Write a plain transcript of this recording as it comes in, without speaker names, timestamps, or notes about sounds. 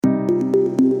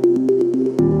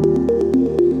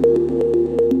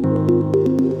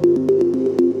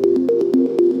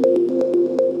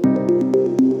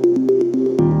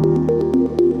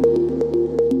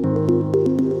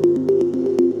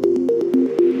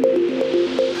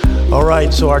All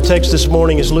right, so our text this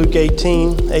morning is Luke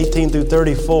 18 through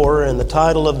 34, and the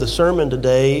title of the sermon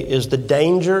today is The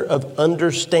Danger of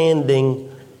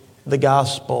Understanding the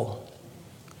Gospel.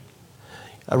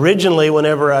 Originally,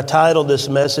 whenever I titled this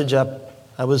message,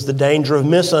 I was The Danger of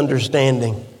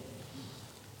Misunderstanding.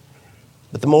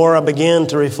 But the more I began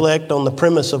to reflect on the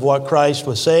premise of what Christ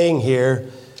was saying here,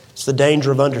 it's the danger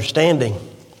of understanding.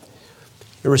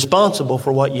 You're responsible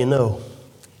for what you know.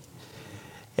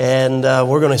 And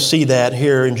we're going to see that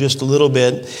here in just a little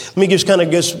bit. Let me just kind of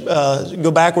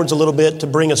go backwards a little bit to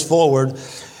bring us forward.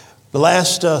 The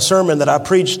last sermon that I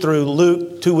preached through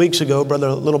Luke 2 weeks ago,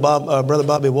 Brother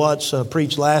Bobby Watts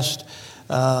preached last.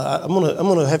 I'm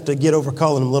going to have to get over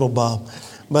calling him Little Bob.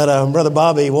 But Brother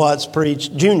Bobby Watts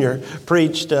preached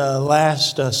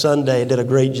last Sunday. Did a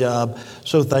great job.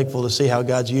 So thankful to see how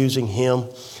God's using him.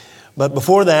 But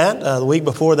before that, the week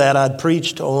before that, I'd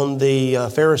preached on the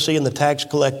Pharisee and the tax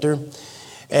collector.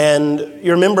 And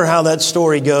you remember how that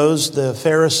story goes. The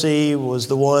Pharisee was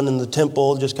the one in the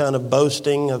temple just kind of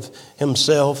boasting of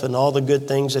himself and all the good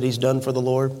things that he's done for the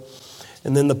Lord.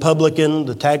 And then the publican,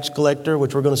 the tax collector,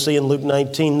 which we're going to see in Luke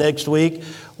 19 next week,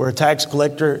 where a tax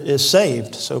collector is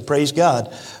saved. So praise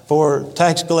God for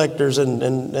tax collectors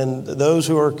and those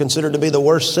who are considered to be the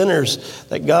worst sinners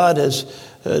that God has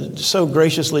so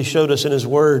graciously showed us in His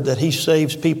Word, that He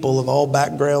saves people of all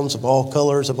backgrounds, of all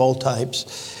colors, of all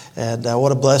types. And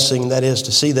what a blessing that is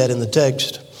to see that in the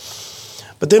text.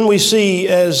 But then we see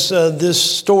as this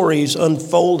story's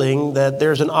unfolding that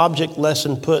there's an object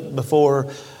lesson put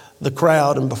before the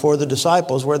crowd and before the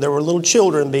disciples, where there were little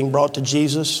children being brought to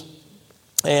Jesus.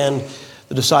 And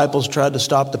the disciples tried to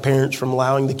stop the parents from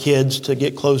allowing the kids to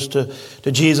get close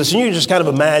to Jesus. And you just kind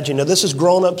of imagine, this is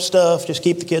grown-up stuff. Just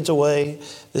keep the kids away.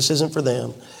 This isn't for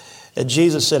them. And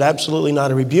Jesus said, absolutely not.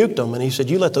 He rebuked them. And He said,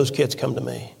 you let those kids come to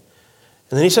me.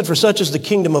 And then He said, for such is the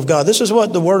kingdom of God. This is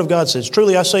what the Word of God says.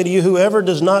 Truly I say to you, whoever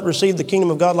does not receive the kingdom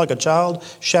of God like a child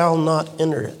shall not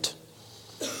enter it.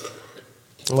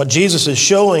 And what Jesus is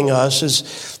showing us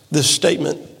is this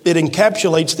statement. It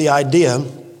encapsulates the idea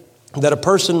that a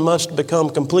person must become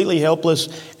completely helpless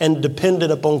and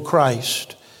dependent upon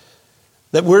Christ.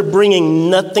 That we're bringing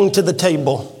nothing to the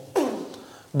table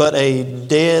but a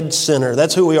dead sinner.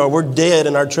 That's who we are. We're dead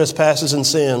in our trespasses and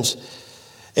sins.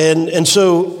 And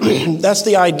so that's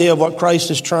the idea of what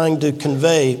Christ is trying to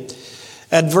convey.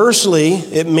 Adversely,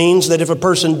 it means that if a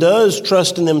person does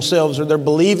trust in themselves, or they're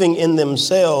believing in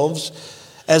themselves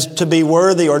as to be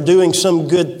worthy or doing some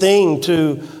good thing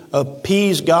to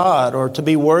appease God or to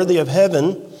be worthy of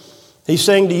heaven, He's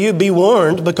saying to you, be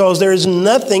warned, because there is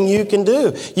nothing you can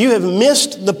do. You have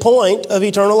missed the point of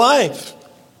eternal life.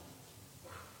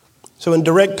 So in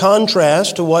direct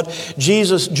contrast to what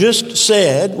Jesus just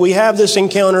said, we have this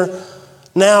encounter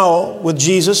now with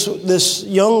Jesus, this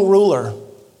young ruler.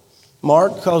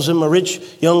 Mark calls him a rich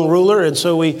young ruler. And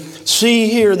so we see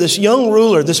here this young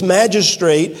ruler, this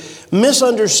magistrate,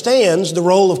 misunderstands the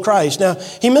role of Christ. Now,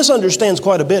 he misunderstands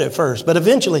quite a bit at first, but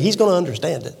eventually he's going to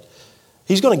understand it.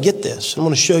 He's going to get this. I'm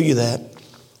going to show you that.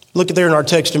 Look at there in our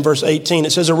text in verse 18.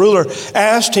 It says, a ruler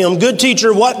asked him, good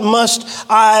teacher, what must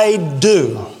I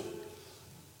do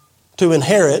to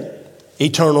inherit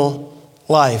eternal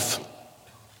life?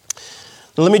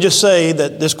 Now, let me just say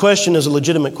that this question is a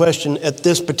legitimate question at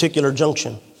this particular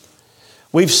junction.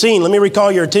 We've seen, let me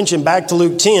recall your attention back to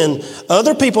Luke 10.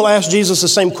 Other people asked Jesus the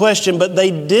same question, but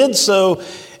they did so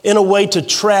in a way to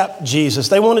trap Jesus.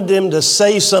 They wanted him to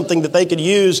say something that they could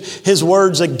use his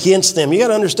words against them. You got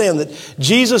to understand that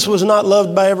Jesus was not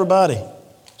loved by everybody.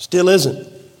 Still isn't.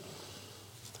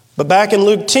 But back in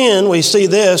Luke 10, we see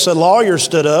this. A lawyer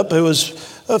stood up who was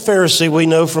a Pharisee. We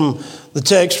know from the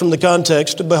text, from the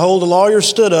context. Behold, a lawyer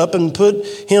stood up and put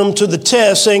him to the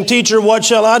test, saying, teacher, what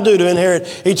shall I do to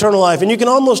inherit eternal life? And you can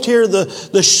almost hear the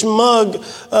smug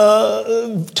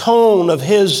tone of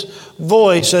his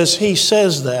voice as he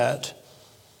says that.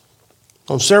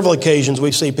 On several occasions,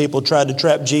 we see people try to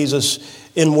trap Jesus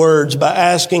in words by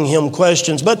asking him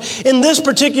questions. But in this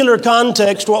particular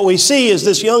context, what we see is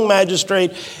this young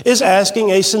magistrate is asking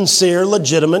a sincere,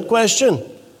 legitimate question.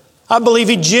 I believe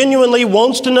he genuinely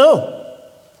wants to know,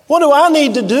 what do I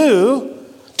need to do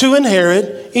to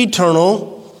inherit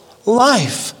eternal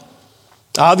life?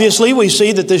 Obviously, we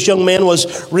see that this young man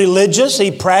was religious.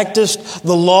 He practiced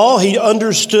the law. He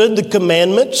understood the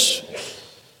commandments.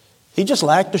 He just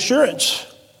lacked assurance.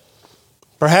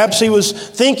 Perhaps he was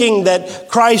thinking that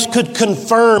Christ could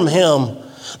confirm him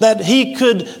that he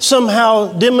could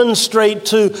somehow demonstrate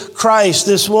to Christ,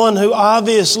 this one who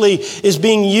obviously is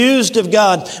being used of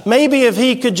God. Maybe if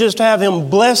he could just have him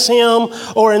bless him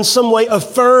or in some way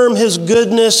affirm his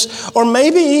goodness, or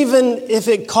maybe even if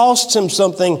it costs him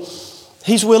something,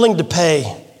 he's willing to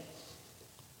pay.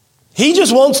 He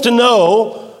just wants to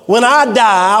know, when I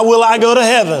die, will I go to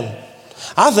heaven?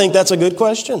 I think that's a good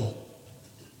question.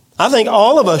 I think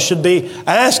all of us should be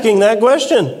asking that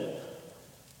question.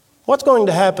 What's going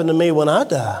to happen to me when I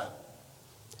die?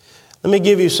 Let me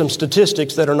give you some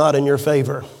statistics that are not in your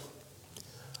favor.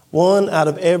 1 out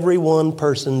of every 1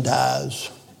 person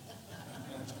dies.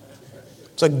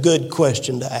 It's a good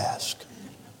question to ask.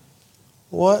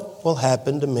 What will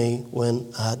happen to me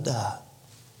when I die?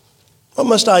 What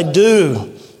must I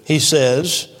do, he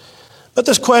says. But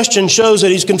this question shows that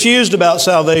he's confused about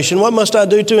salvation. What must I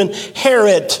do to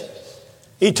inherit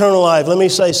eternal life? Let me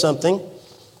say something.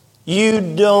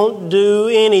 You don't do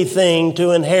anything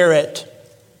to inherit.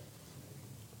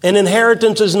 An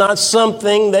inheritance is not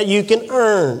something that you can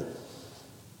earn.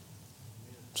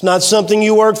 It's not something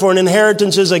you work for. An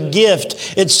inheritance is a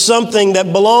gift. It's something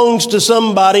that belongs to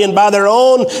somebody, and by their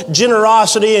own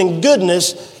generosity and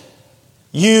goodness,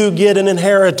 you get an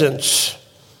inheritance.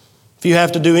 If you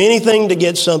have to do anything to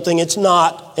get something, it's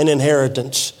not an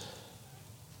inheritance.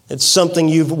 It's something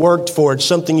you've worked for. It's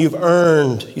something you've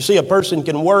earned. You see, a person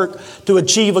can work to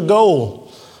achieve a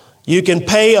goal. You can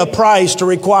pay a price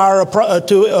to acquire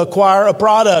a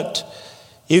product.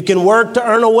 You can work to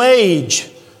earn a wage.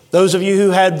 Those of you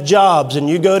who have jobs and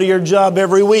you go to your job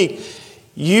every week,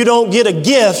 you don't get a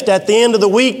gift at the end of the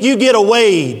week. You get a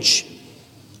wage.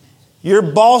 Your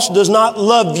boss does not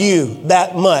love you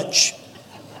that much.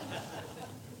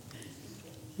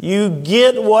 You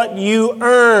get what you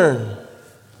earn.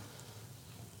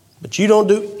 But you don't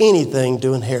do anything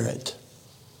to inherit.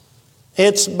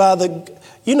 It's by the,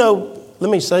 let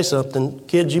me say something.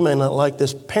 Kids, you may not like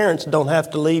this. Parents don't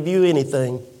have to leave you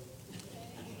anything.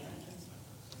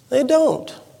 They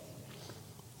don't.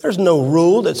 There's no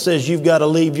rule that says you've got to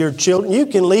leave your children. You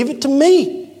can leave it to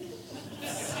me.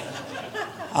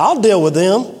 I'll deal with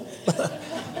them.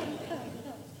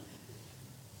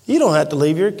 You don't have to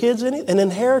leave your kids anything. An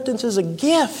inheritance is a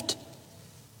gift.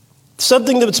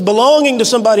 Something that's belonging to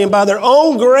somebody, and by their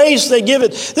own grace they give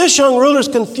it. This young ruler's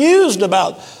confused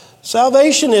about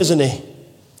salvation, isn't he?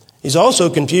 He's also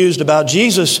confused about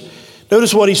Jesus.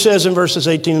 Notice what he says in verses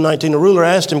 18 and 19. The ruler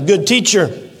asked him, "Good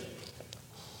teacher."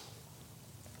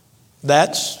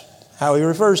 That's how he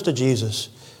refers to Jesus.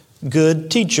 Good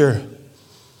teacher.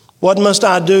 "What must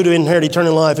I do to inherit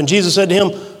eternal life?" And Jesus said to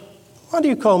him, "Why do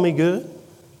you call me good?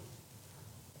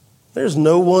 There's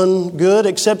no one good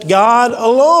except God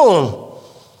alone."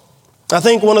 I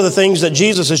think one of the things that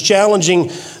Jesus is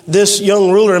challenging this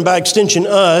young ruler, and by extension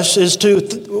us, is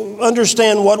to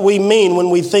understand what we mean when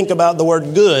we think about the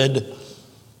word good.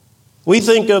 We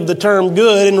think of the term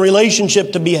good in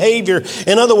relationship to behavior.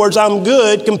 In other words, I'm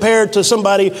good compared to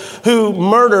somebody who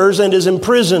murders and is in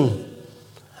prison.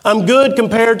 I'm good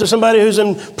compared to somebody who's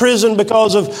in prison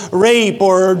because of rape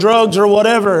or drugs or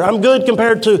whatever. I'm good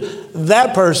compared to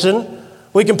that person.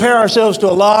 We compare ourselves to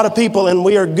a lot of people, and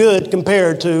we are good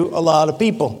compared to a lot of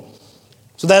people.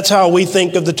 So that's how we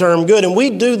think of the term good. And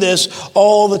we do this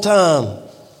all the time.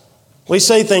 We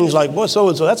say things like, "Boy,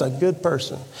 so-and-so, that's a good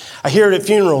person." I hear it at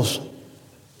funerals.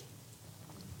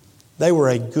 They were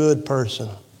a good person.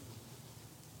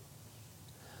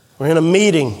 We're in a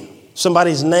meeting.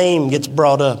 Somebody's name gets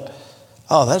brought up.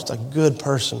 "Oh, that's a good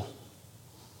person."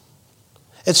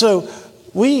 And so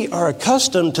we are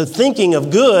accustomed to thinking of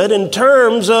good in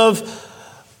terms of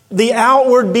the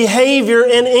outward behavior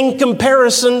and in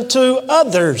comparison to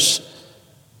others.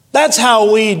 That's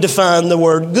how we define the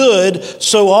word good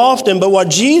so often. But what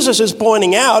Jesus is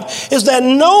pointing out is that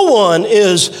no one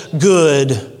is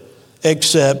good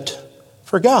except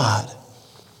for God.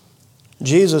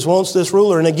 Jesus wants this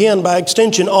ruler, and again, by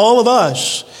extension, all of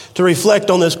us, to reflect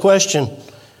on this question.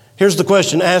 Here's the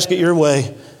question. Ask it your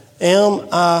way. Am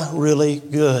I really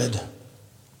good?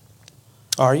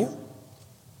 Are you?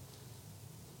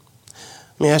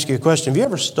 Let me ask you a question. Have you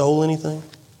ever stole anything?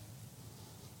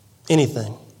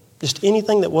 Anything. Just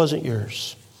anything that wasn't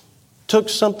yours. Took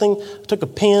a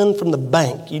pen from the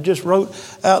bank. You just wrote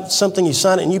out something, you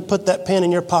signed it, and you put that pen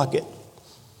in your pocket.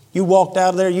 You walked out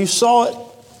of there, you saw it.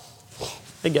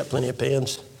 They got plenty of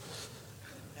pens.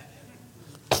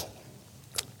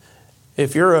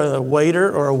 If you're a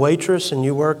waiter or a waitress and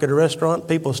you work at a restaurant,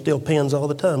 people steal pens all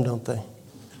the time, don't they?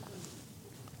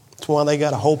 That's why they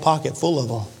got a whole pocket full of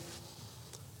them.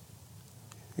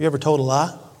 You ever told a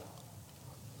lie?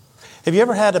 Have you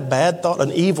ever had a bad thought,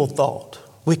 an evil thought?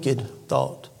 wicked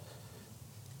thought.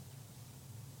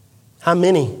 How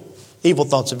many evil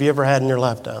thoughts have you ever had in your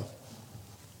lifetime?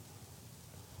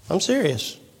 I'm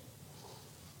serious.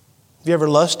 Have you ever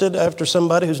lusted after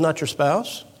somebody who's not your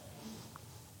spouse?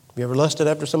 Have you ever lusted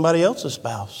after somebody else's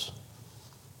spouse?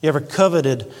 You ever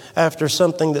coveted after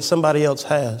something that somebody else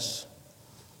has?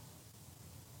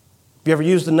 Have you ever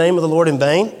used the name of the Lord in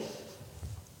vain?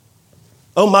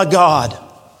 Oh my God.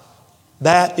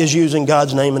 That is using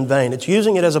God's name in vain. It's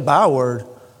using it as a byword.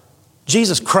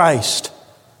 Jesus Christ.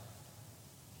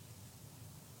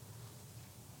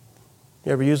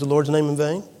 You ever used the Lord's name in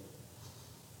vain?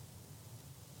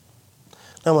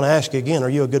 Now I want to ask you again, are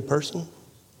you a good person?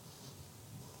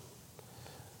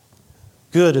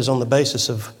 Good is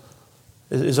understood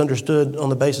on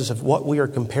the basis of what we are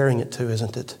comparing it to,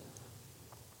 isn't it?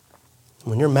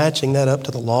 When you're matching that up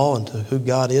to the law and to who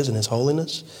God is and His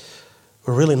holiness,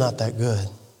 we're really not that good.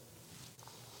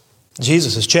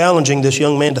 Jesus is challenging this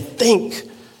young man to think,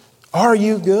 are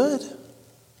you good?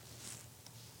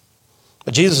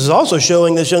 But Jesus is also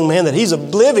showing this young man that he's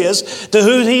oblivious to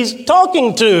who he's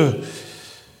talking to.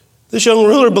 This young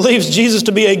ruler believes Jesus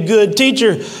to be a good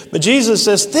teacher, but Jesus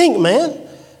says, think, man.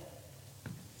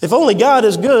 If only God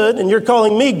is good and you're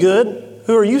calling me good,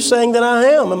 who are you saying that I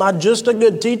am? Am I just a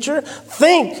good teacher?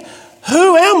 Think,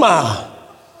 who am I?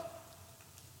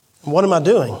 And what am I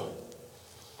doing?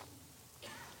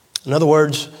 In other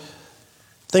words,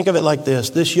 think of it like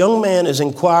this. This young man is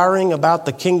inquiring about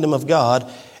the kingdom of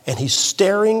God, and he's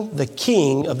staring the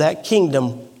king of that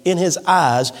kingdom in his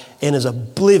eyes and is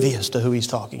oblivious to who he's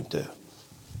talking to.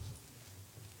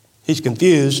 He's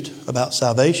confused about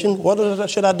salvation. What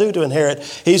should I do to inherit?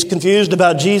 He's confused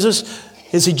about Jesus.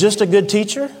 Is he just a good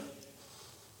teacher?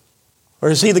 Or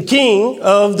is he the king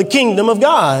of the kingdom of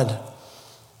God?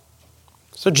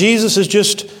 So Jesus is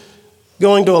just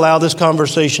going to allow this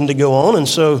conversation to go on, and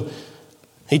so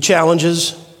he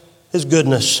challenges his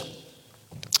goodness.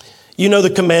 You know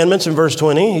the commandments in verse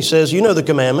 20. He says, you know the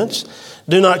commandments.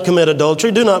 Do not commit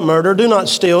adultery. Do not murder. Do not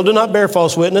steal. Do not bear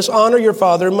false witness. Honor your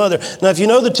father and mother. Now, if you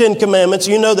know the 10 commandments,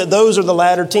 you know that those are the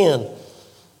latter 10.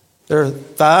 There are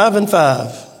 5 and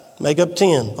 5. Make up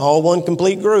 10. All one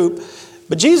complete group.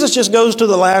 But Jesus just goes to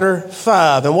the latter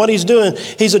 5. And what he's doing,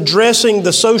 he's addressing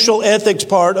the social ethics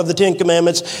part of the 10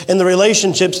 commandments and the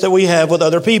relationships that we have with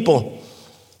other people.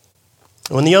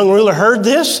 When the young ruler heard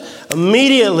this,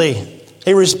 immediately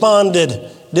he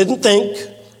responded. Didn't think.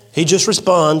 He just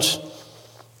responds.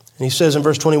 And he says in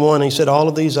verse 21, he said, all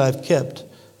of these I've kept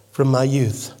from my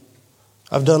youth.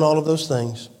 I've done all of those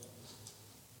things.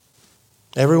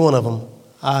 Every one of them.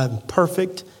 I'm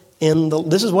perfect in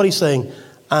this is what he's saying.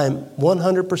 I'm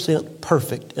 100%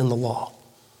 perfect in the law.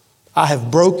 I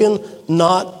have broken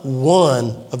not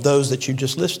one of those that you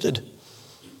just listed.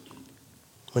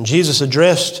 When Jesus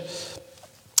addressed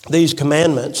these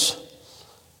commandments,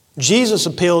 Jesus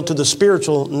appealed to the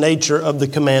spiritual nature of the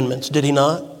commandments, did he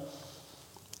not?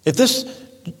 If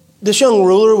this young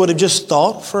ruler would have just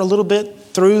thought for a little bit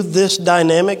through this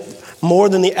dynamic, more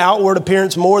than the outward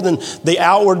appearance, more than the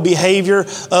outward behavior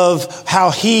of how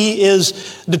he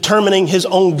is determining his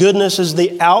own goodness as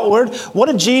the outward. What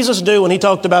did Jesus do when he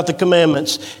talked about the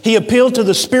commandments? He appealed to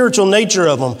the spiritual nature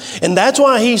of them. And that's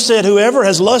why he said, whoever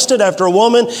has lusted after a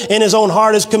woman in his own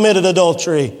heart has committed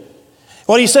adultery.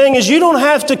 What he's saying is you don't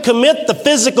have to commit the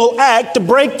physical act to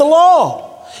break the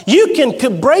law. You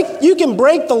can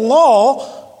break the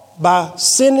law by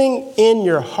sinning in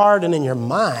your heart and in your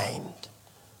mind.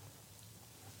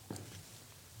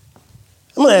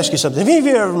 I'm going to ask you something. Have any of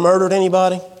you ever murdered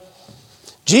anybody?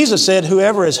 Jesus said,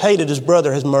 whoever has hated his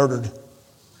brother has murdered.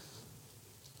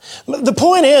 The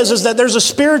point is that there's a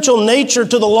spiritual nature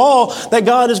to the law that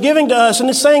God is giving to us. And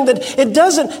it's saying that it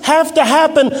doesn't have to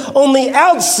happen on the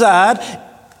outside.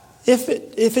 If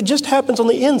it just happens on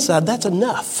the inside, that's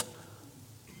enough.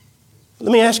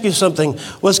 Let me ask you something.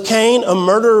 Was Cain a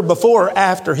murderer before or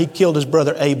after he killed his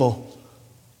brother Abel?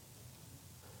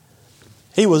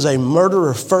 He was a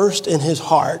murderer first in his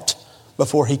heart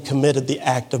before he committed the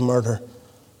act of murder.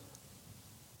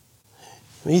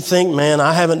 You think, man,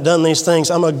 I haven't done these things.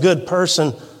 I'm a good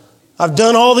person. I've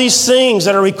done all these things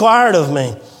that are required of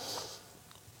me.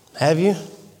 Have you?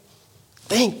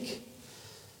 Think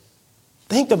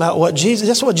about what Jesus,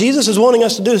 that's what Jesus is wanting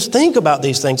us to do, is think about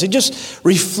these things. And just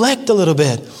reflect a little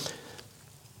bit.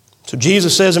 So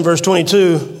Jesus says in verse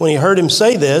 22, when he heard him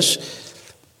say this,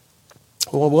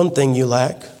 well, one thing you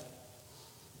lack.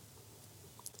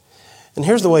 And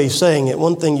here's the way he's saying it.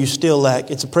 One thing you still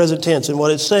lack. It's a present tense. And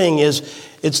what it's saying is,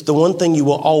 it's the one thing you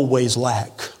will always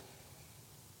lack.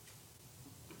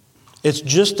 It's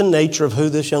just the nature of who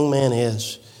this young man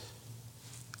is.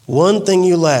 One thing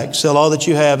you lack, sell all that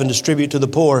you have and distribute to the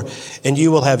poor, and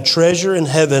you will have treasure in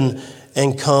heaven,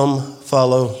 and come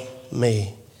follow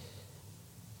me.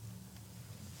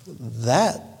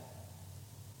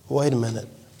 Wait a minute.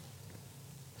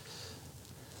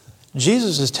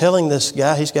 Jesus is telling this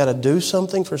guy he's got to do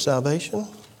something for salvation?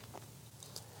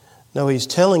 No, he's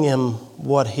telling him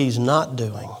what he's not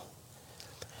doing.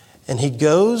 And he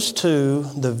goes to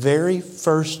the very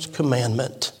first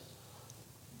commandment.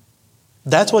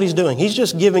 That's what he's doing. He's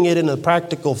just giving it in a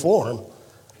practical form.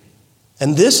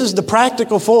 And this is the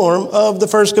practical form of the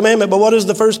first commandment. But what is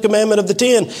the first commandment of the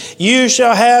 10? You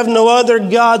shall have no other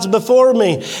gods before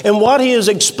me. And what he is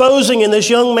exposing in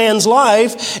this young man's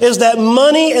life is that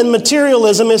money and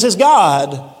materialism is his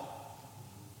God.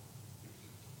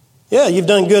 Yeah, you've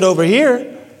done good over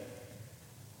here,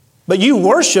 but you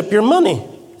worship your money,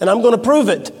 and I'm going to prove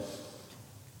it.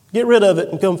 Get rid of it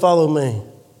and come follow me.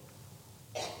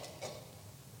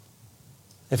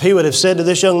 If he would have said to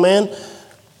this young man,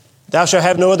 thou shalt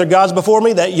have no other gods before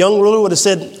me, that young ruler would have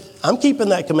said, I'm keeping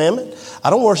that commandment. I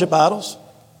don't worship idols.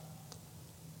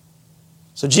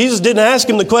 So Jesus didn't ask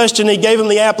him the question, he gave him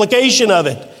the application of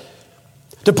it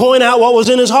to point out what was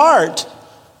in his heart.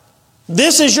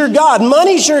 This is your God.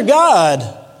 Money's your God.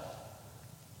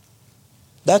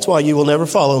 That's why you will never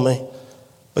follow me,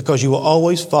 because you will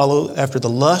always follow after the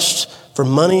lust for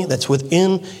money that's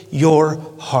within your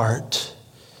heart.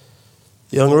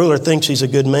 The young ruler thinks he's a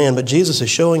good man, but Jesus is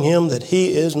showing him that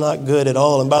he is not good at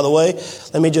all. And by the way,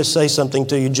 let me just say something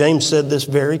to you. James said this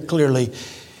very clearly.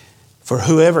 For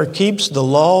whoever keeps the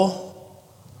law,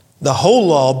 the whole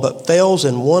law, but fails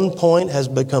in one point has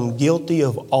become guilty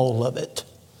of all of it.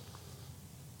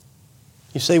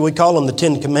 You see, we call them the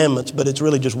 10 Commandments, but it's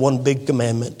really just one big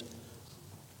commandment.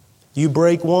 You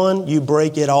break one, you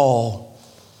break it all.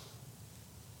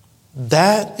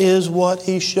 That is what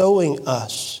he's showing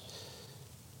us.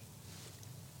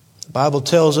 The Bible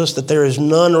tells us that there is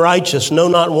none righteous, no,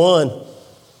 not one.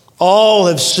 All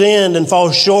have sinned and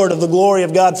fall short of the glory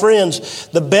of God. Friends,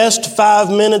 the best 5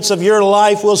 minutes of your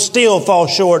life will still fall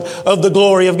short of the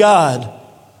glory of God.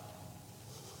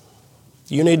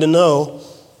 You need to know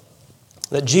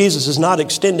that Jesus is not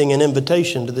extending an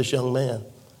invitation to this young man.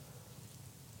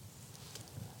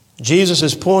 Jesus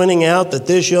is pointing out that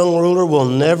this young ruler will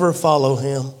never follow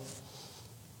him.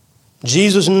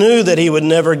 Jesus knew that he would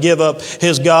never give up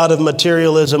his God of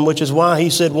materialism, which is why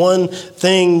he said, one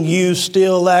thing you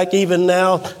still lack even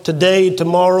now, today,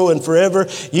 tomorrow, and forever.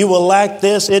 You will lack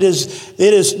this. This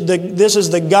is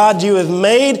the God you have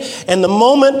made. And the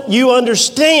moment you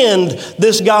understand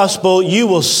this gospel, you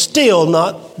will still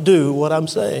not do what I'm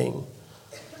saying.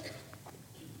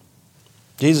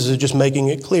 Jesus is just making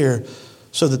it clear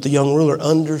so that the young ruler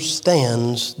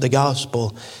understands the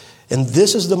gospel. And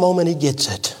this is the moment he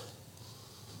gets it.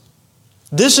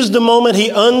 This is the moment he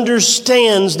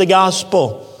understands the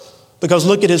gospel. Because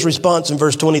look at his response in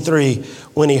verse 23.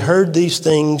 When he heard these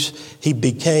things, he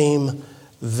became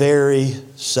very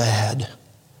sad,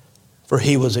 for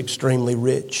he was extremely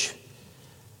rich.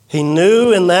 He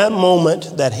knew in that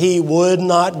moment that he would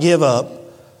not give up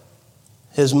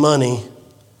his money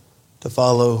to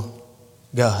follow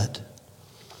God.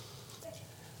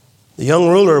 The young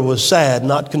ruler was sad,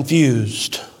 not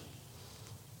confused.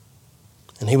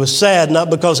 And he was sad not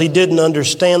because he didn't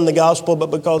understand the gospel, but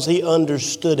because he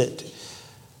understood it.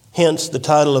 Hence the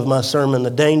title of my sermon, The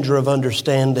Danger of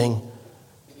Understanding.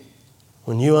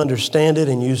 When you understand it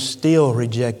and you still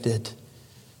reject it,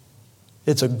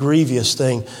 it's a grievous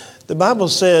thing. The Bible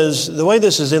says, the way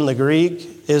this is in the Greek,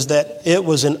 is that it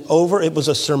was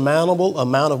a surmountable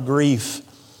amount of grief.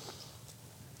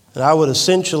 And I would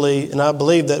essentially, and I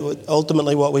believe that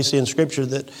ultimately what we see in Scripture,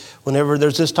 that whenever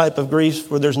there's this type of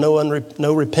grief where there's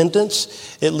no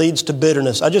repentance, it leads to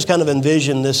bitterness. I just kind of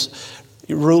envision this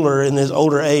ruler in his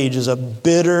older age as a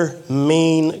bitter,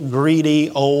 mean, greedy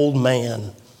old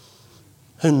man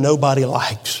who nobody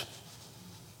likes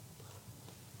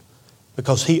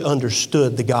because he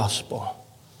understood the gospel.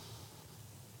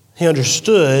 He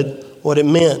understood what it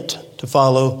meant to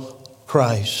follow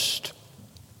Christ.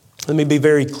 Let me be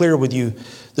very clear with you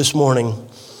this morning.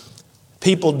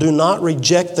 People do not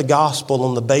reject the gospel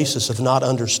on the basis of not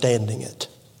understanding it.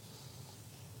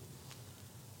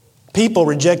 People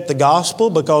reject the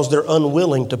gospel because they're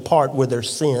unwilling to part with their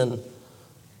sin.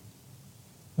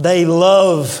 They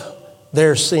love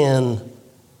their sin.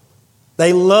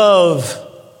 They love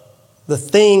the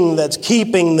thing that's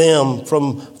keeping them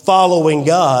from following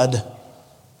God.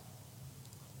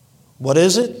 What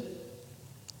is it?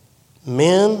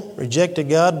 Men rejected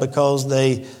God because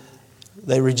they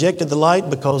rejected the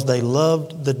light because they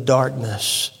loved the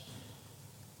darkness.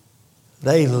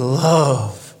 They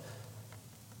love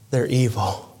their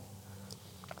evil.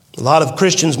 A lot of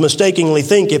Christians mistakenly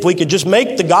think if we could just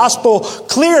make the gospel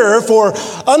clearer for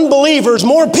unbelievers,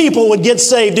 more people would get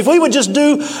saved. If we would just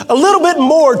do a little bit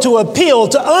more to appeal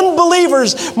to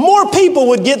unbelievers, more people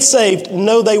would get saved.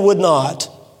 No, they would not.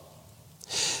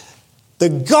 The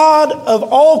God of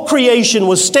all creation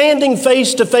was standing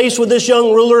face to face with this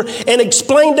young ruler and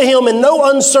explained to him in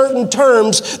no uncertain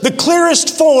terms the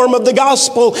clearest form of the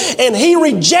gospel, and he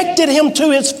rejected him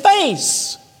to his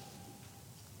face.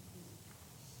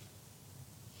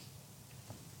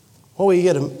 Well, we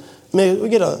get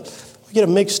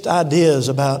mixed ideas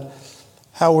about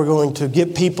how we're going to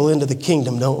get people into the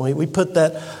kingdom, don't we? We put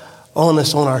that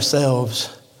onus on ourselves.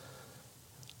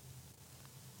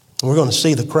 We're going to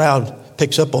see the crowd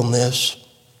picks up on this.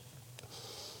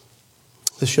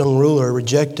 This young ruler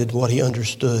rejected what he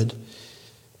understood.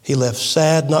 He left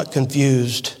sad, not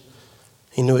confused.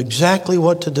 He knew exactly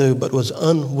what to do, but was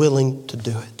unwilling to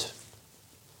do it.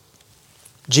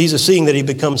 Jesus, seeing that he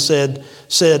become said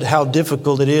how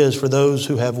difficult it is for those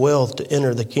who have wealth to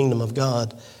enter the kingdom of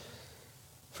God.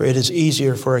 For it is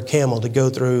easier for a camel to go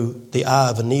through the eye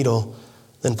of a needle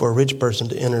than for a rich person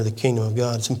to enter the kingdom of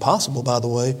God. It's impossible, by the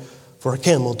way, for a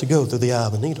camel to go through the eye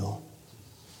of a needle.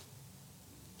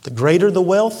 The greater the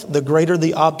wealth, the greater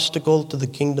the obstacle to the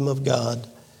kingdom of God.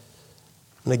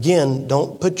 And again,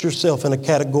 don't put yourself in a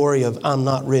category of I'm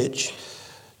not rich.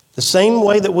 The same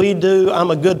way that we do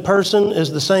I'm a good person is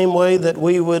the same way that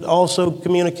we would also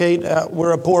communicate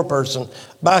we're a poor person.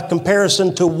 By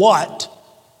comparison to what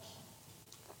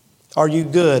are you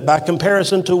good? By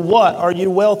comparison to what are you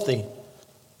wealthy?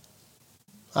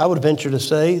 I would venture to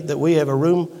say that we have a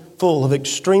room full of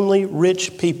extremely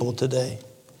rich people today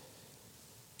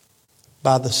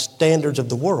by the standards of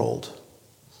the world.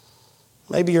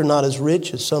 Maybe you're not as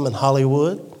rich as some in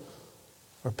Hollywood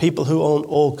or people who own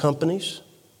oil companies.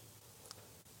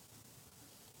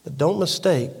 But don't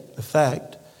mistake the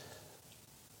fact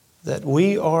that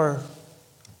we are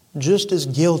just as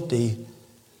guilty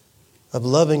of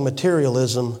loving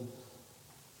materialism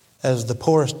as the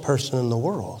poorest person in the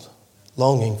world,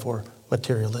 longing for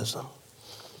materialism.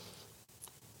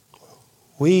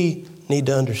 We need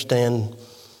to understand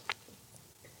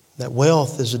that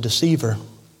wealth is a deceiver.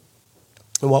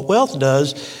 And what wealth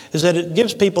does is that it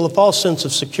gives people a false sense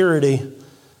of security,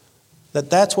 that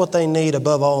that's what they need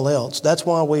above all else. That's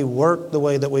why we work the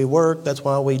way that we work. That's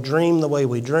why we dream the way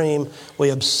we dream.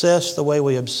 We obsess the way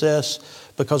we obsess,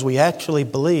 because we actually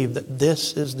believe that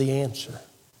this is the answer.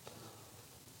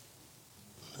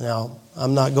 Now,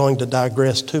 I'm not going to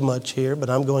digress too much here, but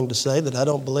I'm going to say that I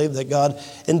don't believe that God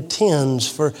intends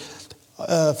for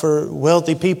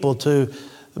wealthy people to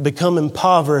become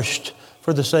impoverished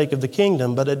for the sake of the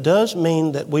kingdom. But it does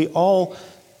mean that we all,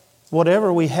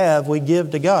 whatever we have, we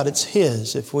give to God. It's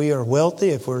His. If we are wealthy,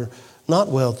 if we're not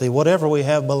wealthy, whatever we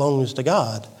have belongs to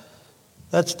God.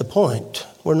 That's the point.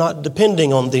 We're not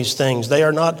depending on these things. They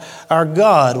are not our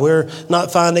God. We're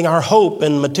not finding our hope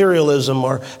in materialism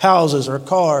or houses or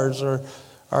cars or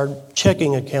our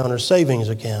checking account or savings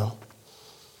account.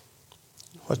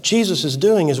 What Jesus is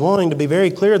doing is wanting to be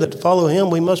very clear that to follow Him,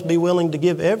 we must be willing to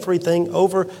give everything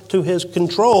over to His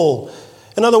control.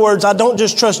 In other words, I don't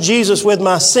just trust Jesus with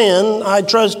my sin, I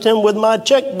trust Him with my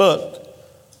checkbook.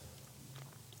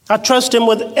 I trust Him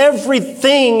with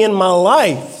everything in my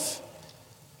life.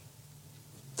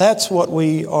 That's what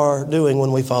we are doing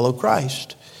when we follow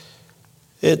Christ.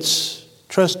 It's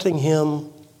trusting Him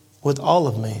with all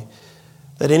of me.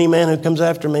 That any man who comes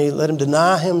after me, let him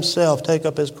deny himself, take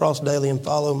up his cross daily and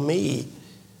follow me.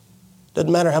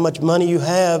 Doesn't matter how much money you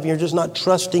have, you're just not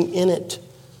trusting in it.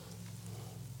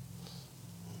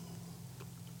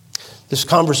 This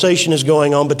conversation is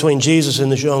going on between Jesus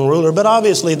and this young ruler, but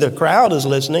obviously the crowd is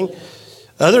listening.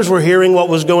 Others were hearing what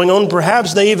was going on.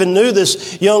 Perhaps they even knew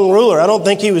this young ruler. I don't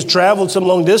think he was traveled some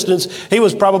long distance. He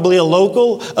was probably a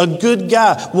local, a good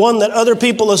guy, one that other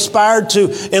people aspired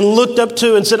to and looked up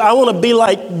to and said, I want to be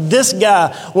like this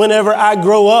guy whenever I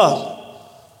grow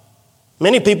up.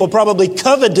 Many people probably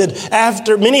coveted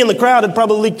after, many in the crowd had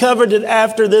probably coveted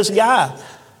after this guy.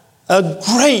 A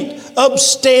great,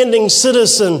 upstanding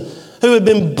citizen who had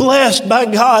been blessed by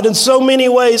God in so many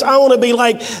ways. I want to be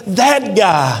like that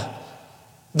guy.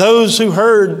 Those who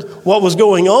heard what was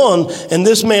going on, and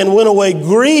this man went away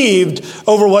grieved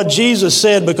over what Jesus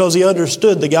said because he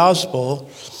understood the gospel.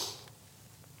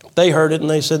 They heard it and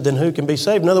they said, then who can be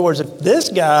saved? In other words, if this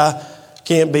guy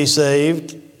can't be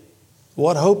saved,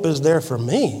 what hope is there for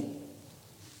me?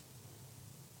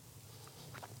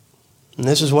 And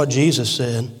this is what Jesus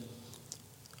said.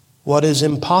 What is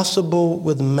impossible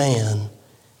with man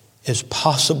is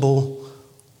possible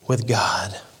with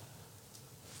God.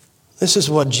 This is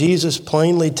what Jesus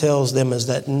plainly tells them, is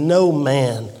that no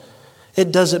man,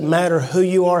 it doesn't matter who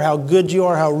you are, how good you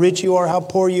are, how rich you are, how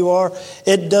poor you are.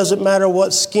 It doesn't matter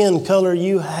what skin color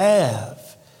you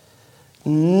have.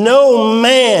 No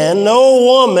man, no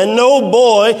woman, no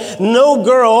boy, no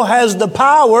girl has the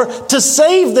power to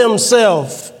save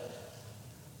themselves.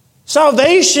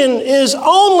 Salvation is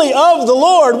only of the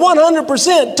Lord,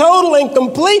 100%, total and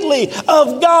completely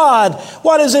of God.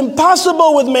 What is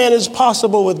impossible with man is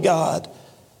possible with God.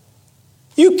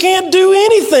 You can't do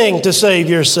anything to save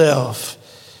yourself.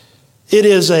 It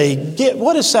is a gift.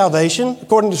 What is salvation?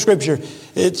 According to Scripture,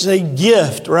 it's a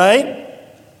gift, right?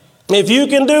 If you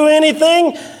can do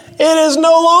anything, it is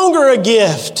no longer a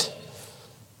gift.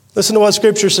 Listen to what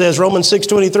Scripture says, Romans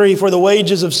 6:23, for the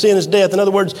wages of sin is death. In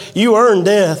other words, you earn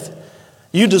death.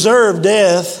 You deserve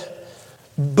death,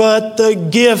 but the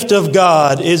gift of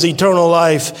God is eternal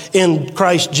life in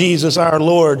Christ Jesus our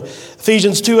Lord.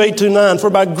 Ephesians 2:8-9, for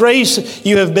by grace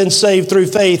you have been saved through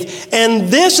faith, and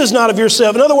this is not of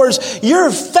yourself. In other words,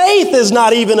 your faith is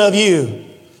not even of you.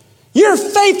 Your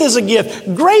faith is a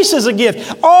gift. Grace is a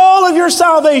gift. All of your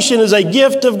salvation is a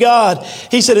gift of God.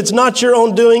 He said it's not your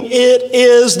own doing. It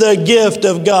is the gift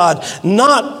of God,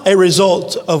 not a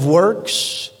result of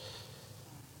works,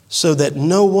 so that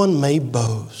no one may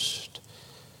boast.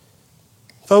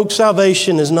 Folks,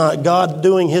 salvation is not God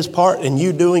doing His part and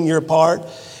you doing your part.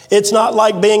 It's not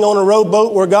like being on a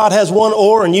rowboat where God has one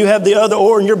oar and you have the other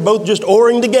oar and you're both just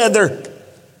oaring together.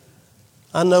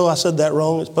 I know I said that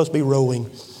wrong. It's supposed to be rowing.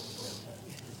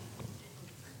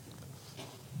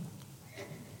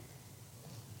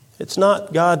 It's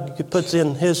not God puts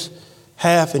in His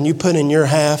half and you put in your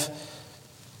half.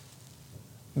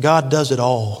 God does it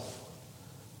all.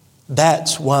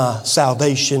 That's why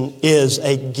salvation is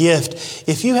a gift.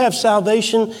 If you have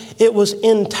salvation, it was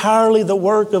entirely the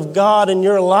work of God in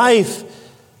your life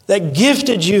that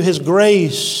gifted you His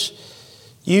grace.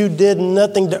 You did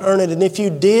nothing to earn it. And if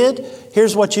you did,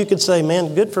 here's what you could say,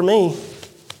 man, good for me.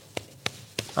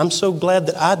 I'm so glad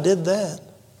that I did that.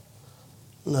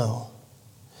 No.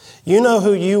 You know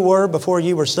who you were before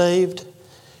you were saved?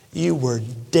 You were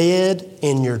dead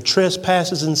in your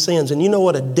trespasses and sins. And you know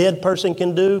what a dead person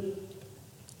can do?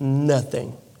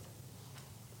 Nothing.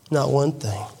 Not one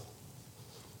thing.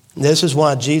 This is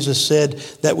why Jesus said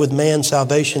that with man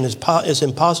salvation is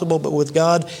impossible, but with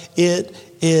God it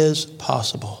is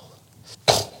possible.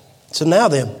 So now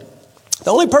then, the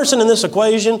only person in this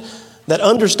equation that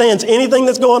understands anything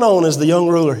that's going on is the young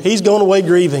ruler. He's going away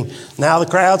grieving. Now the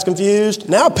crowd's confused.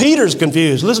 Now Peter's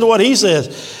confused. Listen to what he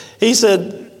says. He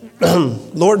said,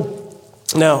 Lord,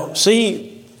 now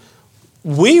see,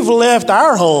 we've left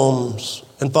our homes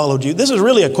and followed you. This is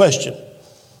really a question.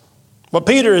 What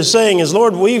Peter is saying is,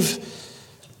 Lord, we've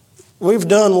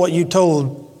done what you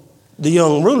told the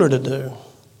young ruler to do.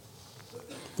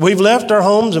 We've left our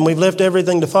homes and we've left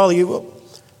everything to follow you.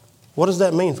 What does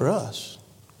that mean for us?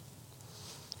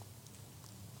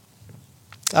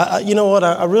 You know what?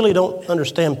 I really don't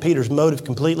understand Peter's motive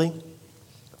completely.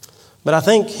 But I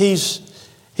think he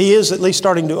is at least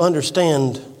starting to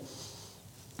understand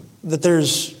that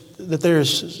there's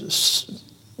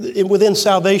within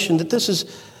salvation, that this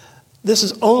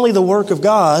is only the work of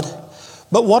God.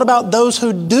 But what about those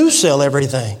who do sell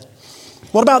everything?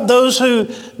 What about those who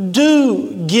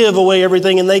do give away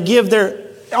everything and they give their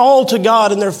all to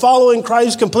God and they're following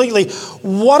Christ completely?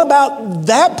 What about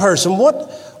that person?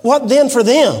 What then for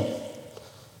them?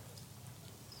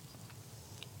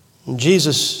 And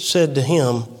Jesus said to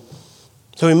him,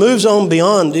 so he moves on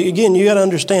beyond. Again, you got to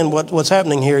understand what's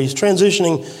happening here. He's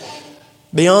transitioning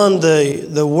beyond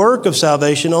the work of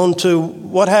salvation onto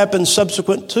what happens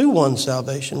subsequent to one's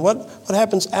salvation. What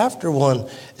happens after one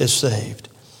is saved.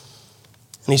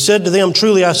 And he said to them,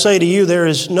 truly I say to you, there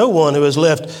is no one who has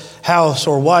left house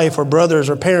or wife or brothers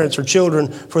or parents or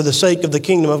children for the sake of the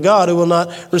kingdom of God who will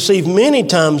not receive many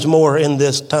times more in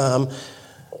this time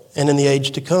and in the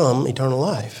age to come eternal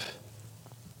life.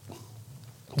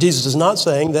 Jesus is not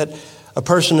saying that a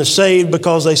person is saved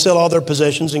because they sell all their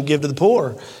possessions and give to the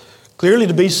poor. Clearly,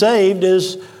 to be saved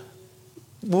is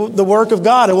the work of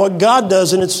God and what God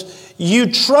does, and it's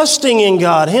you trusting in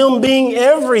God, Him being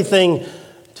everything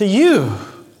to you,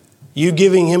 you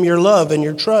giving Him your love and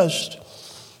your trust.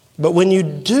 But when you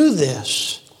do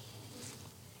this,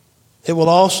 it will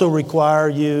also require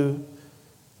you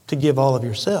to give all of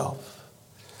yourself.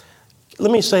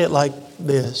 Let me say it like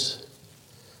this.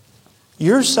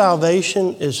 Your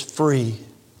salvation is free,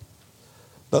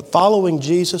 but following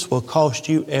Jesus will cost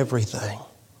you everything.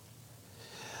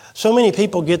 So many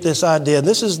people get this idea.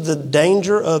 This is the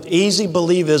danger of easy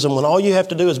believism, when all you have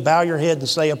to do is bow your head and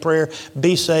say a prayer,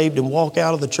 be saved, and walk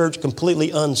out of the church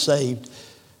completely unsaved.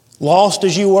 Lost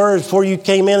as you were before you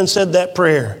came in and said that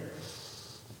prayer.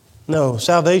 No,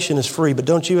 salvation is free, but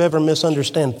don't you ever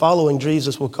misunderstand. Following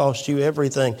Jesus will cost you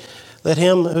everything. Let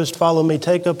him who is to follow me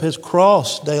take up his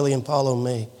cross daily and follow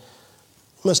me. You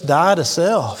must die to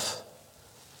self.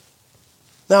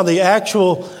 Now, the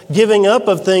actual giving up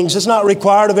of things is not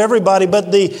required of everybody,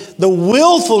 but the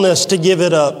willfulness to give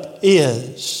it up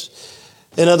is.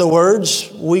 In other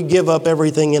words, we give up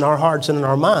everything in our hearts and in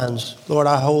our minds. Lord,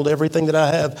 I hold everything that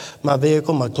I have, my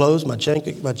vehicle, my clothes, my check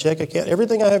account,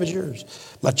 everything I have is yours.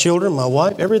 My children, my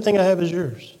wife, everything I have is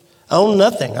yours. I own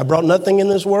nothing. I brought nothing in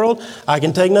this world. I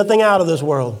can take nothing out of this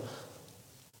world.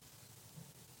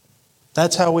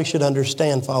 That's how we should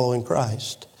understand following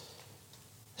Christ.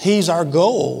 He's our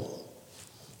goal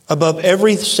above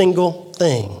every single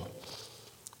thing.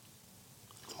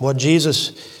 What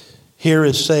Jesus here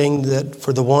is saying, that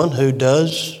for the one who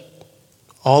does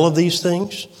all of these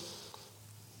things,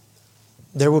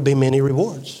 there will be many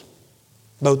rewards,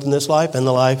 both in this life and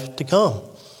the life to come.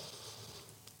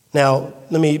 Now,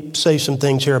 let me say some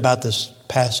things here about this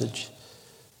passage.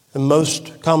 And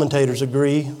most commentators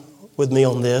agree with me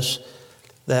on this,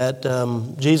 that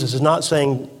Jesus is not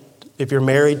saying if you're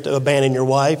married to abandon your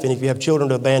wife, and if you have children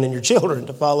to abandon your children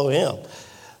to follow him.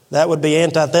 That would be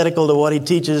antithetical to what he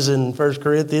teaches in 1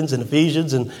 Corinthians and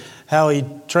Ephesians, and how he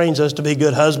trains us to be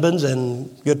good husbands and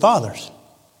good fathers.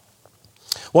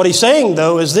 What he's saying,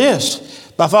 though, is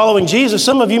this. By following Jesus,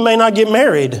 some of you may not get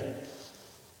married.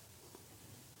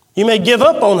 You may give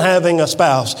up on having a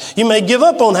spouse. You may give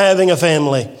up on having a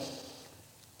family.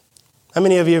 How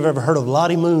many of you have ever heard of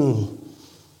Lottie Moon?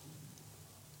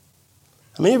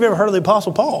 How many of you have ever heard of the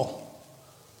Apostle Paul?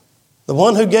 The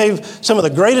one who gave some of the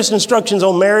greatest instructions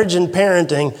on marriage and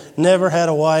parenting never had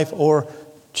a wife or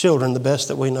children, the best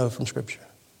that we know from Scripture.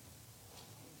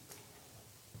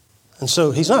 And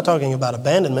so he's not talking about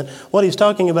abandonment. What he's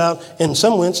talking about, in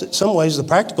some ways, the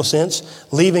practical sense,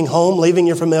 leaving home, leaving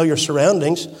your familiar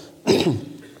surroundings,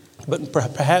 but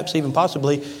perhaps even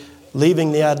possibly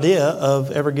leaving the idea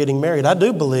of ever getting married. I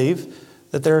do believe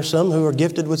that there are some who are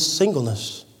gifted with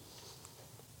singleness.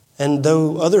 And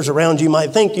though others around you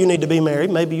might think you need to be married,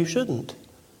 maybe you shouldn't.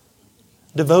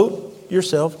 Devote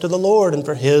yourself to the Lord and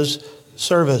for his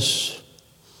service.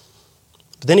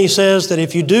 But then he says that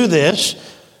if you do this,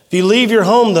 if you leave your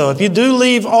home, though, if you do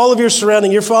leave all of your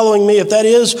surrounding, you're following me, if that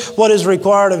is what is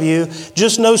required of you,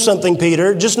 just know something,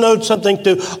 Peter. Just know something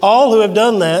to all who have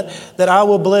done that I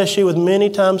will bless you with many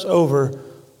times over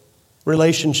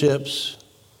relationships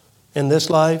in this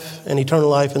life and eternal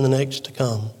life in the next to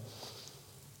come.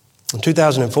 In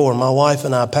 2004, my wife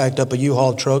and I packed up a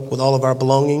U-Haul truck with all of our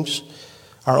belongings.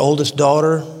 Our oldest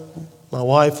daughter, my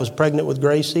wife, was pregnant with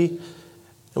Gracie.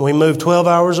 And we moved 12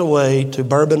 hours away to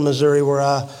Bourbon, Missouri, where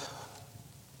I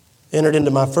entered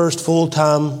into my first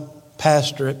full-time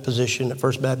pastorate position at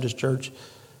First Baptist Church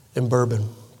in Bourbon.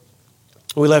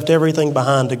 We left everything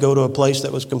behind to go to a place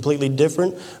that was completely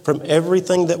different from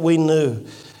everything that we knew.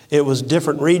 It was a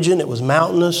different region. It was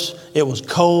mountainous. It was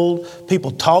cold.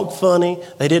 People talked funny.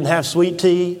 They didn't have sweet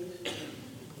tea.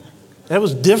 That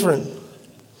was different.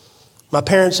 My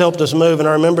parents helped us move, and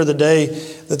I remember the day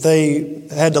that they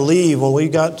had to leave when we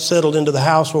got settled into the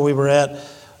house where we were at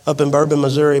up in Bourbon,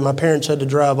 Missouri. My parents had to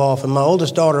drive off, and my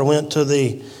oldest daughter went to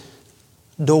the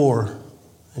door,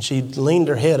 and she leaned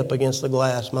her head up against the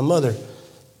glass. My mother,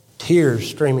 tears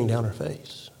streaming down her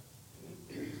face.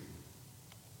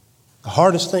 The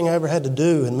hardest thing I ever had to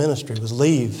do in ministry was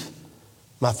leave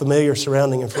my familiar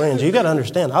surrounding and friends. You got to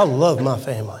understand, I love my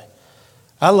family.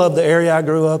 I love the area I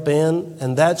grew up in,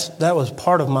 and that was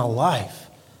part of my life.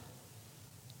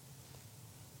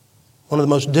 One of the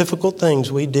most difficult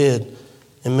things we did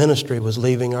in ministry was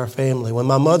leaving our family. When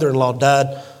my mother-in-law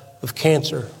died of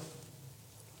cancer,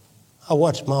 I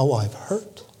watched my wife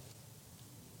hurt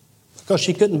because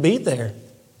she couldn't be there.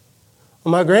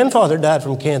 When my grandfather died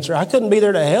from cancer, I couldn't be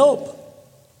there to help.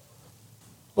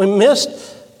 We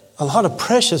missed a lot of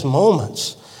precious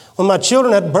moments. When my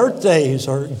children had birthdays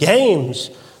or games,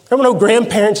 there were no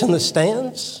grandparents in the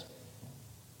stands.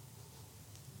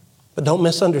 But don't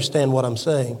misunderstand what I'm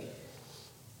saying.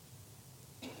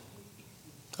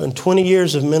 In 20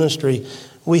 years of ministry,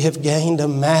 we have gained a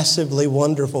massively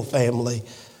wonderful family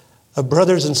of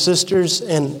brothers and sisters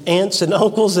and aunts and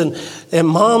uncles and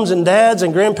moms and dads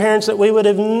and grandparents that we would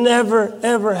have never,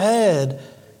 ever had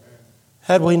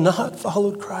we not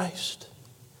followed Christ.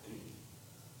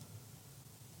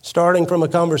 Starting from a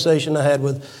conversation I had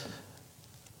with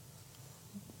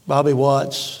Bobby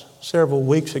Watts several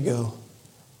weeks ago,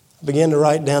 I began to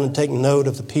write down and take note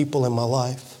of the people in my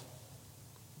life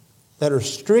that are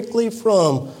strictly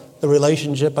from the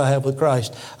relationship I have with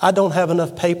Christ. I don't have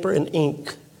enough paper and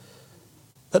ink.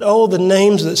 But the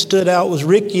names that stood out was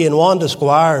Ricky and Wanda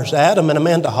Squires, Adam and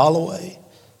Amanda Holloway,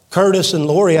 Curtis and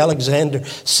Lori Alexander,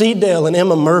 Seedale and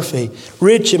Emma Murphy,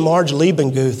 Rich and Marge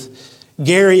Liebenguth,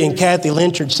 Gary and Kathy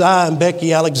Lynchard, Si and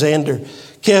Becky Alexander,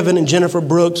 Kevin and Jennifer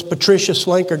Brooks, Patricia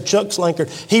Slankard, Chuck Slankard.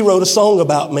 He wrote a song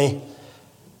about me.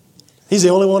 He's the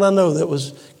only one I know that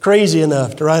was crazy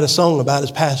enough to write a song about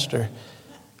his pastor.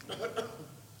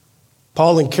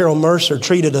 Paul and Carol Mercer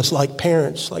treated us like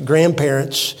parents, like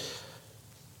grandparents.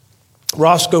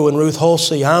 Roscoe and Ruth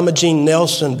Holsey, Imogene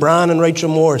Nelson, Brian and Rachel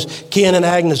Morris, Ken and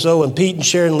Agnes Owen, Pete and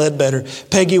Sharon Ledbetter,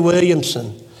 Peggy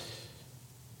Williamson,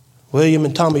 William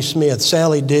and Tommy Smith,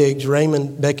 Sally Diggs,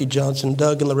 Raymond, Becky Johnson,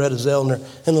 Doug and Loretta Zellner,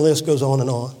 and the list goes on and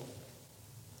on.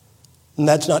 And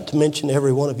that's not to mention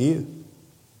every one of you.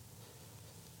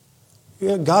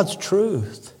 Yeah, God's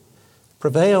truth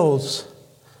prevails.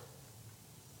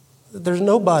 There's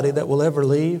nobody that will ever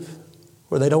leave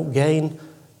where they don't gain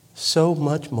so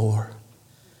much more.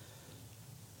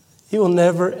 You will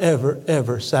never, ever,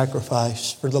 ever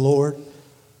sacrifice for the Lord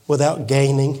without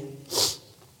gaining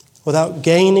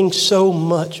so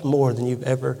much more than you've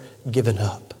ever given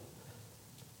up.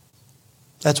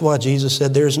 That's why Jesus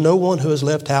said, there is no one who has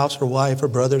left house or wife or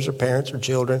brothers or parents or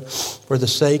children for the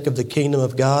sake of the kingdom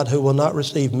of God who will not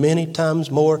receive many times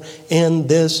more in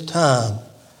this time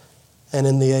and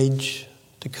in the age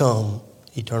to come,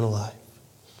 eternal life.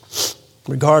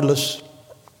 Regardless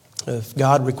if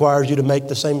God requires you to make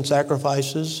the same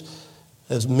sacrifices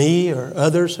as me or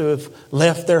others who have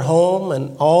left their home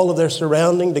and all of their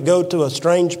surrounding to go to a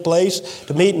strange place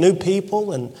to meet new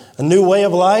people and a new way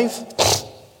of life,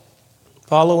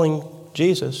 following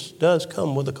Jesus does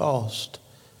come with a cost.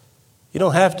 You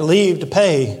don't have to leave to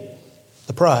pay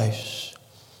the price.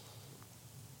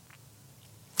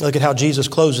 Look at how Jesus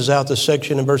closes out this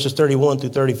section in verses 31 through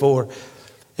 34.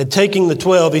 And taking the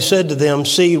 12, he said to them,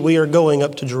 see, we are going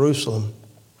up to Jerusalem.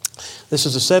 This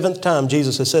is the seventh time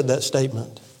Jesus has said that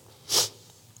statement.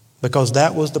 Because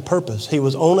that was the purpose. He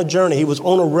was on a journey. He was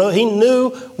on a road. He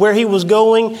knew where he was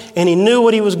going and he knew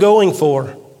what he was going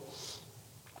for.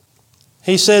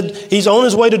 He said he's on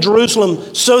his way to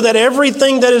Jerusalem so that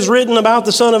everything that is written about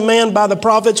the Son of Man by the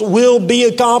prophets will be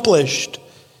accomplished.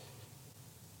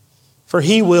 For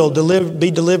he will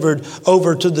be delivered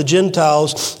over to the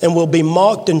Gentiles and will be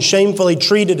mocked and shamefully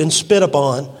treated and spit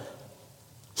upon.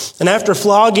 And after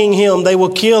flogging him, they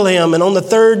will kill him. And on the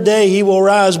third day he will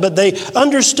rise. But they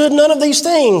understood none of these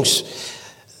things.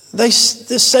 This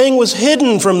saying was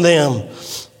hidden from them.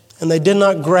 And they did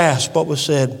not grasp what was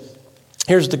said.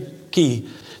 Here's the key.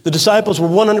 The disciples were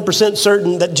 100%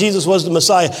 certain that Jesus was the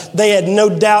Messiah. They had no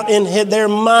doubt in their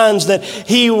minds that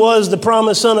he was the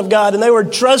promised Son of God, and they were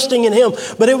trusting in him.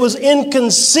 But it was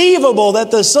inconceivable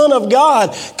that the Son of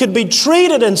God could be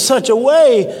treated in such a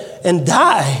way and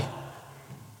die.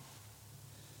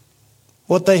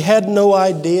 What they had no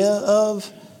idea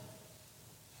of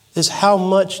is how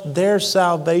much their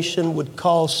salvation would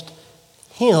cost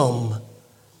him.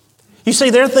 You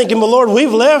see, they're thinking, well, Lord,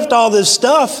 we've left all this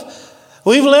stuff.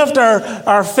 We've left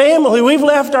our family. We've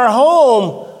left our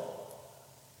home.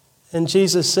 And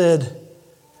Jesus said,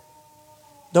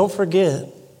 don't forget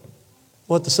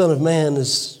what the Son of Man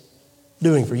is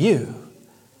doing for you.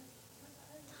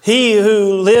 He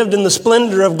who lived in the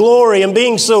splendor of glory and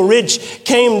being so rich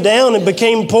came down and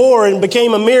became poor and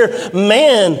became a mere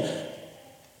man.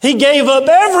 He gave up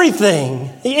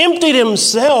everything. He emptied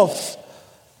himself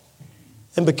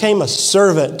and became a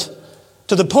servant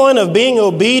to the point of being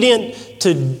obedient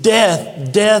to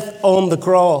death on the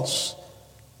cross.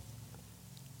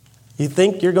 You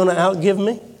think you're going to outgive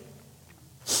me?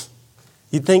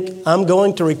 You think I'm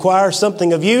going to require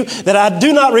something of you that I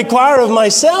do not require of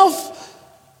myself?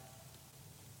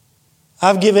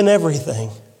 I've given everything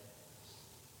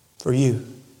for you.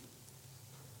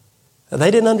 Now,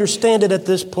 they didn't understand it at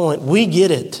this point. We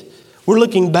get it. We're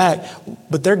looking back,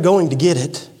 but they're going to get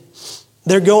it.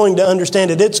 They're going to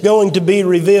understand it. It's going to be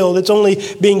revealed. It's only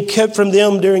being kept from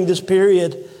them during this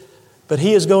period. But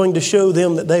he is going to show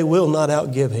them that they will not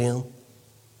outgive him.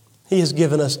 He has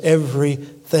given us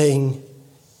everything,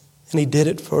 and he did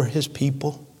it for his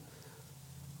people.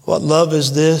 What love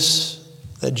is this,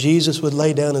 that Jesus would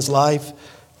lay down his life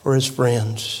for his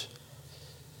friends?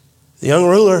 The young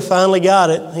ruler finally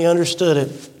got it. He understood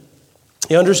it.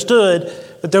 He understood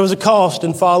that there was a cost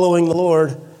in following the Lord.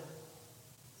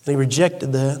 And he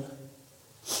rejected that.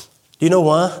 Do you know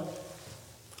why?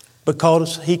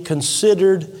 Because he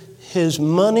considered his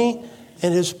money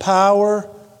and His power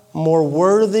more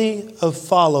worthy of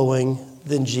following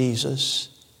than Jesus.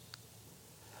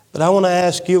 But I want to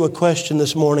ask you a question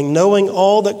this morning. Knowing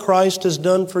all that Christ has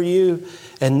done for you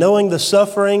and knowing the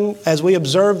suffering as we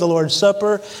observe the Lord's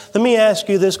Supper, let me ask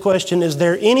you this question. Is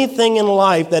there anything in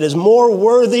life that is more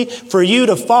worthy for you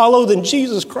to follow than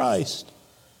Jesus Christ?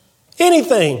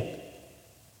 Anything.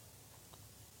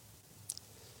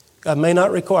 God may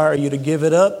not require you to give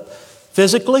it up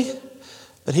physically,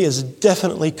 but He is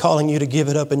definitely calling you to give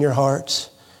it up in your hearts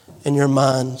and your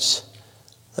minds.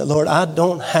 That, Lord, I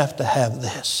don't have to have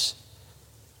this.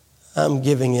 I'm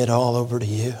giving it all over to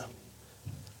you.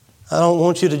 I don't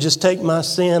want you to just take my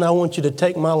sin. I want you to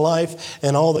take my life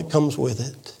and all that comes with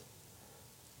it.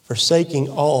 Forsaking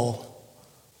all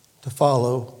to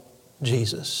follow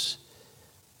Jesus.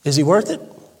 Is He worth it?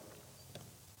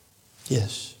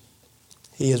 Yes,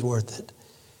 He is worth it.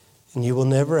 And you will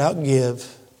never outgive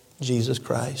Jesus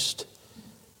Christ.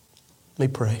 Let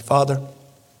me pray. Father,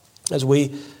 as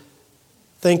we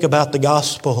think about the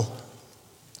gospel,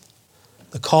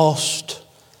 the cost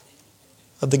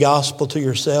of the gospel to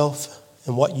yourself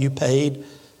and what you paid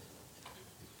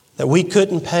that we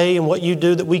couldn't pay and what you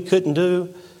do that we couldn't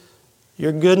do.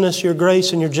 Your goodness, your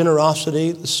grace, and your generosity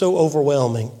is so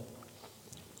overwhelming.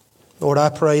 Lord, I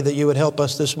pray that you would help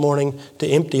us this morning to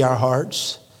empty our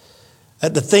hearts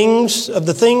at the things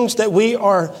that we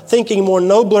are thinking more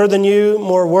nobler than you,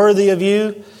 more worthy of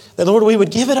you, that, Lord, we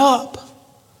would give it up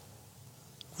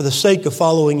for the sake of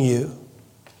following you.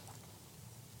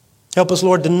 Help us,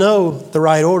 Lord, to know the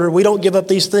right order. We don't give up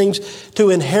these things to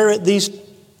inherit the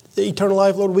eternal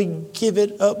life, Lord. We give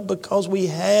it up because we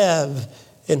have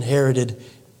inherited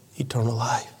eternal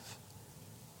life.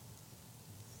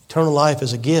 Eternal life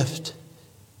is a gift.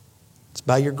 It's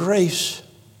by your grace.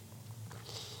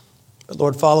 But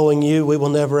Lord, following you, we will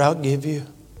never outgive you.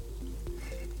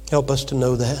 Help us to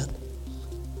know that.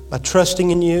 By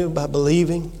trusting in you, by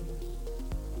believing.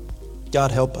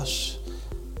 God, help us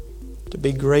to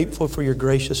be grateful for your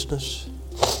graciousness.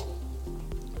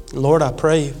 Lord, I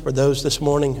pray for those this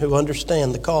morning who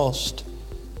understand the cost,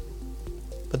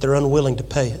 but they're unwilling to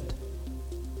pay it.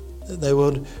 They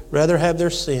would rather have their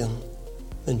sin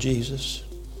than Jesus.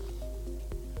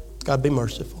 God, be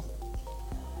merciful.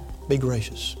 Be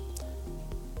gracious.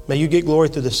 May you get glory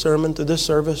through this sermon, through this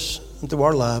service, and through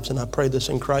our lives. And I pray this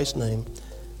in Christ's name.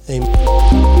 Amen.